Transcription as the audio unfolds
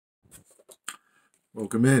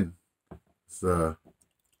Welcome in. It's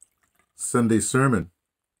Sunday sermon.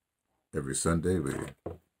 Every Sunday we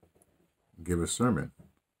give a sermon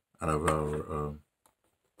out of our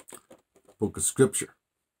book of scripture.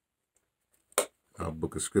 Our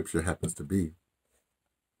book of scripture happens to be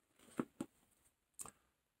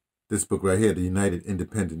this book right here, the United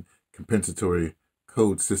Independent Compensatory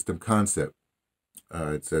Code System Concept.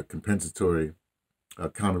 It's a compensatory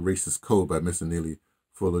counter-racist code by Mr. Neely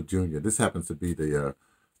Fuller Jr. This happens to be the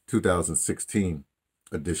 2016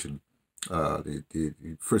 edition.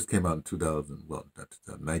 It first came out in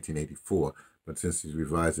 1984, but since he's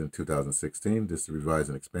revised in 2016, this is a revised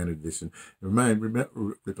and expanded edition.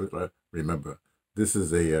 Remember, this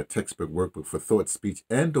is a textbook workbook for thought, speech,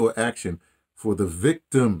 and/or action for the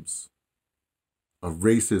victims of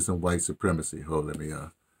racism and white supremacy. Hold, let me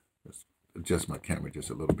just adjust my camera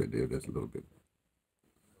just a little bit there. There's a little bit,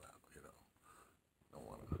 don't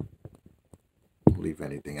want to leave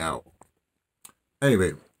anything out.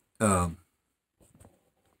 Anyway, I'll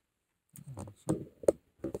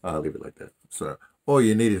leave it like that. So all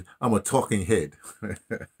you need is, I'm a talking head.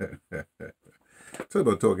 Talk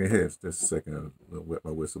about talking heads. Just a second. I'll wet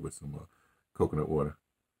my whistle with some coconut water.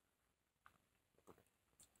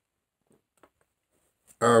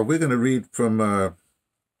 We're going to read from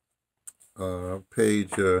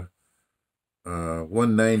page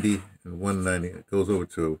 190 and 190. It goes over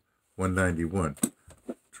to 191. To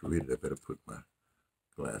read it, I better put my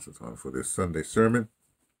glasses on for this Sunday sermon.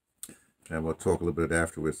 And we'll talk a little bit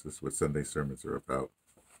afterwards. This is what Sunday sermons are about.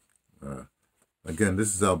 Again,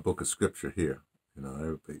 this is our book of scripture here.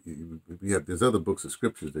 There's other books of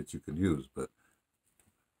scriptures that you can use, but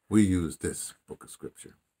we use this book of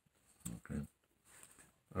scripture. Okay.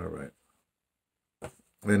 All right.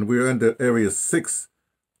 And we're under area 6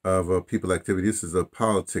 of people activity. This is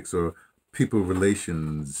politics or people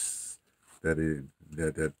relations that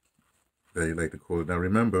they like to call it. Now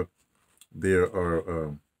remember, there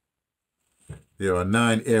are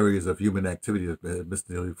 9 areas of human activity that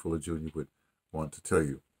Mr. Neely Fuller Jr. would want to tell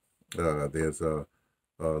you. There's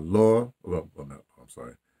law.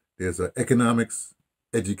 There's economics,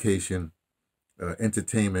 education,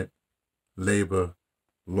 entertainment, labor,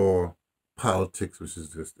 law, politics, which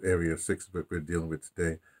is just area 6 that we're dealing with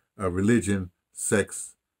today, religion,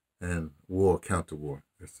 sex, and war, counter-war.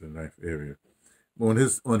 That's the 9th area. On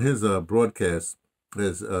his broadcast,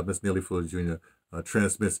 as Ms. Neely Fuller Jr.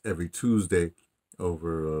 Transmits every Tuesday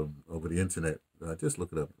over the internet. Just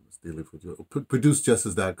look it up. Ms. Neely Fuller Jr.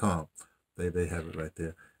 ProduceJustice.com. They have it right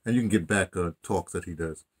there, and you can get back talks that he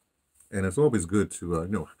does. And it's always good to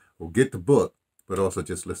get the book, but also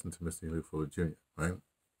just listen to Mr. Neely Fuller Jr. Right.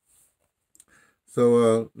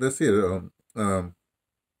 So let's see.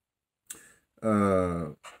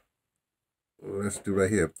 Let's do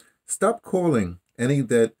right here. Stop calling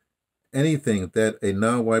anything that a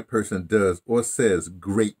non-white person does or says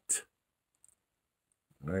great,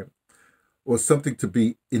 right? Or something to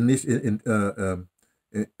be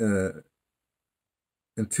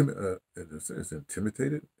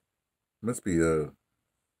intimidated. Must be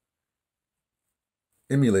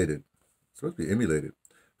emulated. It's supposed to be emulated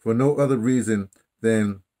for no other reason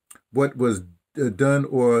than what was done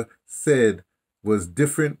or said was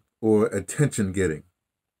different or attention-getting.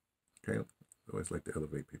 Okay, I always like to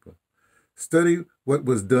elevate people. Study what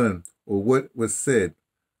was done or what was said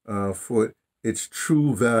for its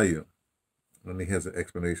true value. And he has an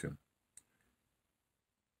explanation.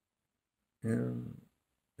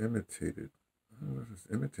 Imitated. What is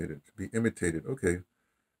imitated? To be imitated. Okay.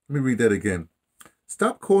 Let me read that again.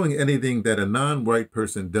 Stop calling anything that a non-white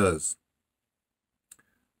person does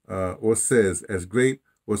or says as great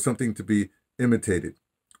or something to be imitated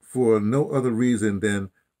for no other reason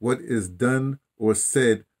than what is done or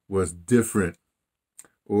said was different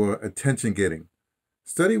or attention-getting.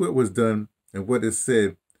 Study what was done and what is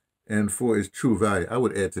said and for its true value. I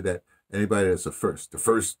would add to that anybody that's the first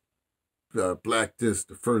black this,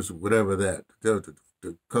 the first whatever that, the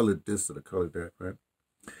colored this or the colored that, right?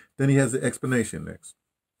 Then he has the explanation next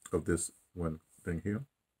of this one thing here.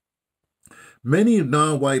 Many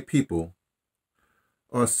non-white people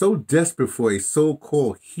are so desperate for a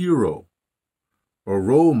so-called hero or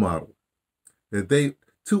role model that they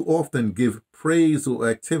too often give praise or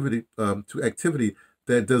activity to activity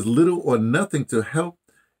that does little or nothing to help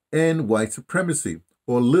end white supremacy,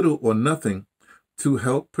 or little or nothing to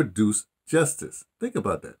help produce justice. Think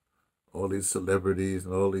about that. All these celebrities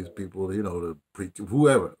and all these people, the preacher,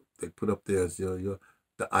 whoever they put up there as the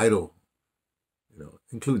idol,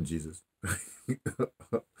 including Jesus.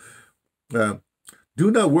 Do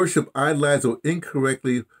not worship, idolize, or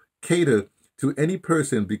incorrectly cater to any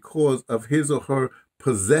person because of his or her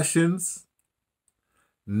possessions,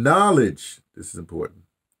 knowledge, this is important,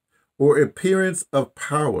 or appearance of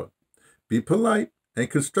power. Be polite and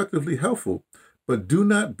constructively helpful, but do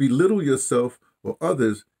not belittle yourself or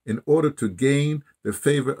others in order to gain the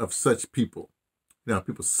favor of such people. Now,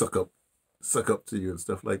 people suck up to you and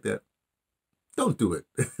stuff like that. Don't do it.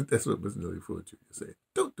 That's what Mr. Neely Fuller Jr. said.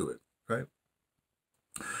 Don't do it, right?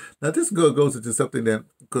 Now, this goes into something that,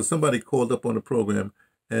 because somebody called up on the program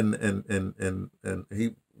and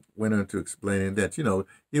he went on to explaining that, you know,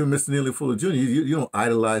 even Mr. Neely Fuller Jr., you don't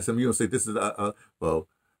idolize him. You don't say, this is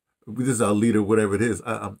this is our leader, whatever it is.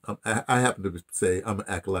 I happen to say I'm an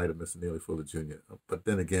acolyte of Mr. Neely Fuller Jr. But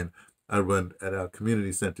then again, I run at our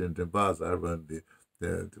community center in DeBrother. I run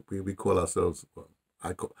we call ourselves,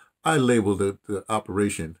 I label the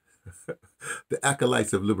operation the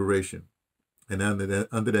Acolytes of Liberation. And under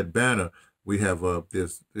that banner, we have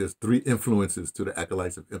there's 3 influences to the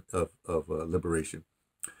Acolytes of Liberation.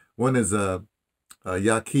 One is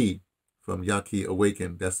Yaqui from Yaqui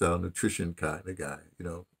Awaken. That's our nutrition kind of guy, you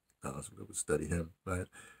know. We would study him, right?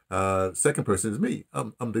 Second person is me.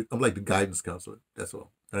 I'm like the guidance counselor. That's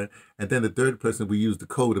all, right? And then the third person, we use the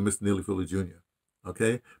code of Mr. Neely Fuller Jr.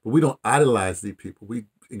 Okay, but we don't idolize these people. We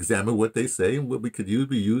examine what they say, and what we could use,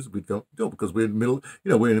 we use. We don't because we're in the middle.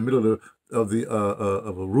 You know, we're in the middle of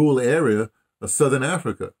a rural area of Southern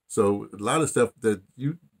Africa. So a lot of stuff that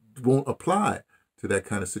you won't apply to that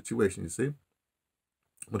kind of situation. You see.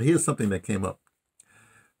 But here's something that came up.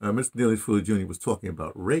 Mr. Neely Fuller Jr. was talking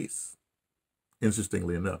about race,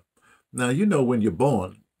 interestingly enough. Now, you know, when you're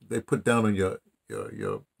born, they put down on your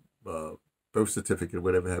birth certificate or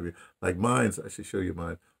whatever have you. Like mine's, I should show you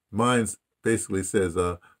mine. Mine's basically says,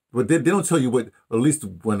 but they don't tell you what, at least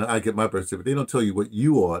when I get my birth certificate, they don't tell you what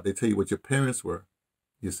you are. They tell you what your parents were,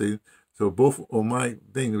 you see. So both on my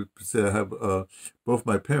thing, said I have both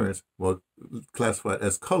my parents were classified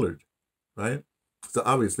as colored, right? So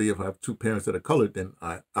obviously, if I have 2 parents that are colored, then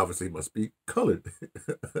I obviously must be colored.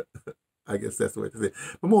 I guess that's the way to say it.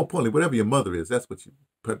 But more importantly, whatever your mother is, that's what you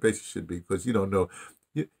basically should be, because you don't know.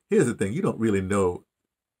 Here's the thing. You don't really know.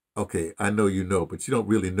 Okay, I know you know, but you don't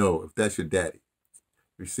really know if that's your daddy.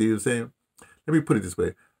 You see what I'm saying? Let me put it this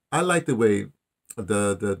way. I like the way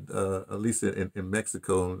at least in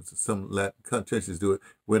Mexico and some Latin countries do it,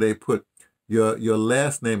 where they put your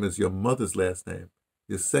last name is your mother's last name.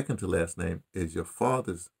 Your second to last name is your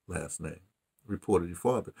father's last name, reported your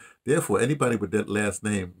father. Therefore, anybody with that last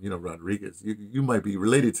name, you know, Rodriguez, you might be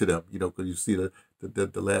related to them, you know, because you see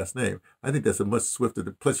the last name. I think that's a much swifter.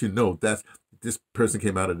 Plus, you know, this person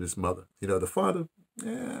came out of this mother. You know, the father,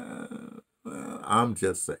 well, I'm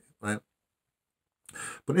just saying, right?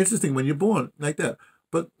 But interesting when you're born like that.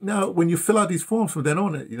 But now, when you fill out these forms from then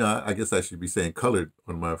on, you know, I guess I should be saying colored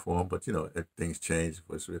on my form, but, you know, things changed.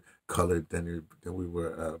 First we were colored, then we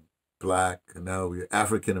were black, and now we're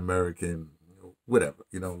African-American, whatever,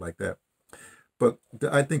 you know, like that. But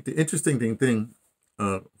I think the interesting thing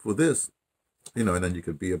for this, you know, and then you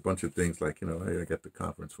could be a bunch of things like, you know, I got the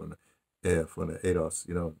conference from the ADOS,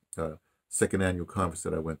 you know, second annual conference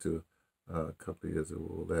that I went to a couple of years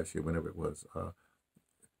ago, last year, whenever it was.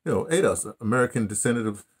 You know, ADOS, American Descendant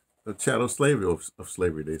of Chattel Slavery, of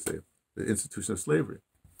slavery, they say, the institution of slavery.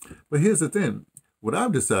 But here's the thing. What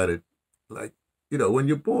I've decided, like, you know, when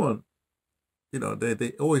you're born, you know,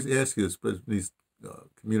 they always ask you, especially in these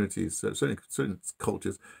communities, certain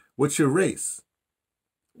cultures, what's your race?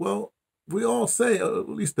 Well, we all say, at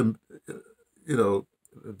least the, you know,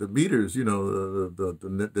 the meters, you know,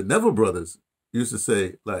 the Neville brothers used to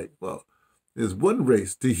say, like, well, there's one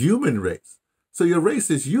race, the human race. So your race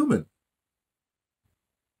is human.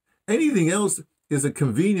 Anything else is a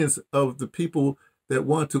convenience of the people that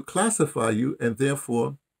want to classify you and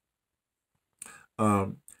therefore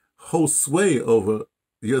hold sway over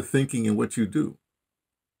your thinking and what you do.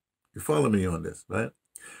 You follow me on this, right?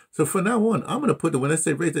 So from now on, I'm going to put when I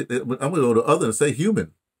say race, I'm going to go to other and say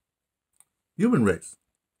human race.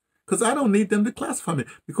 Because I don't need them to classify me.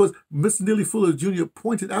 Because Mr. Neely Fuller Jr.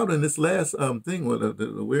 pointed out in this last thing,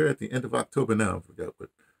 we're at the end of October now. I forgot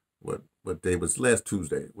what day was, last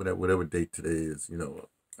Tuesday, whatever date today is, you know.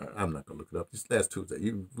 I'm not going to look it up. It's last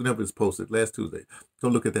Tuesday. Whenever it's posted, last Tuesday. Go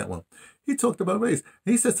look at that one. He talked about race.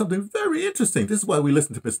 And he said something very interesting. This is why we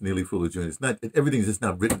listen to Mr. Neely Fuller Jr. It's not, everything is just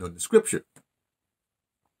not written on the scripture.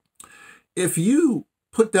 If you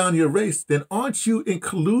put down your race, then aren't you in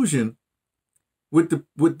collusion with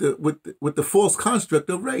the false construct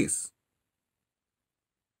of race?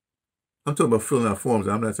 I'm talking about filling out forms.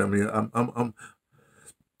 I'm not telling you.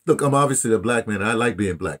 Look, I'm obviously a black man. I like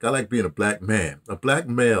being black. I like being a black man, a black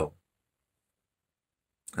male.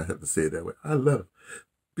 I have to say it that way. I love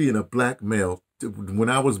being a black male. When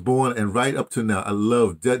I was born and right up to now, I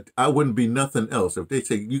love that. I wouldn't be nothing else. If they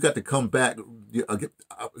say you got to come back,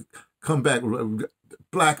 come back,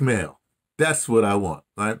 black male. That's what I want,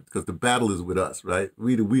 right? Because the battle is with us, right?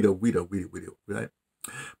 We, right?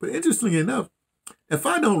 But interestingly enough, if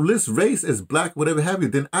I don't list race as black, whatever have you,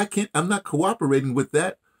 then I can't. I'm not cooperating with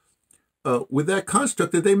that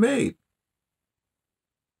construct that they made.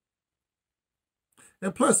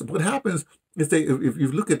 And plus, what happens is if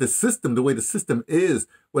you look at the system, the way the system is,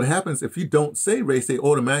 what happens if you don't say race, they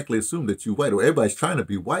automatically assume that you're white, or everybody's trying to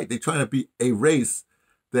be white. They're trying to be a race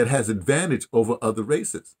that has advantage over other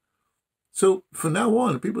races. So from now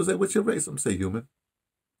on, people say, "What's your race?" I'm say human.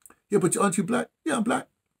 Yeah, but aren't you black? Yeah, I'm black.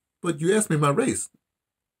 But you asked me my race.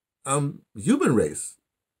 I'm human race.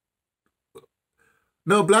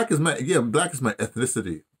 No, black is black is my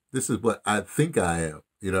ethnicity. This is what I think I am.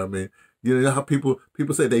 You know what I mean? You know how people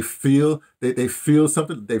say they feel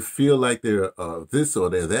something, they feel like they're this or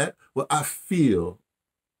they're that. Well, I feel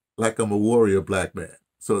like I'm a warrior black man.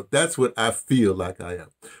 So that's what I feel like I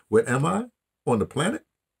am. Where am I on the planet?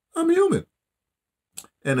 I'm human.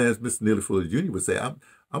 And as Mr. Neely Fuller Jr. would say,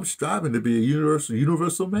 I'm striving to be a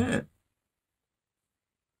universal man.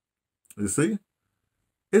 You see?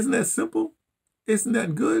 Isn't that simple? Isn't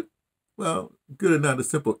that good? Well, good or not, it's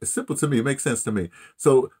simple. It's simple to me. It makes sense to me.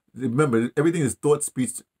 So remember, everything is thought,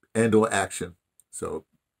 speech, and or action. So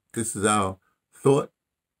this is our thought,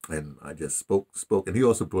 and I just spoke. And he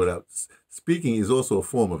also brought out speaking is also a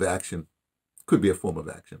form of action. Could be a form of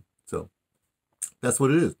action. So that's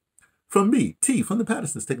what it is. From me, T, from the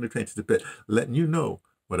Pattersons, taking the train to Tibet, letting you know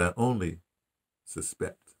what I only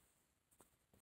suspect.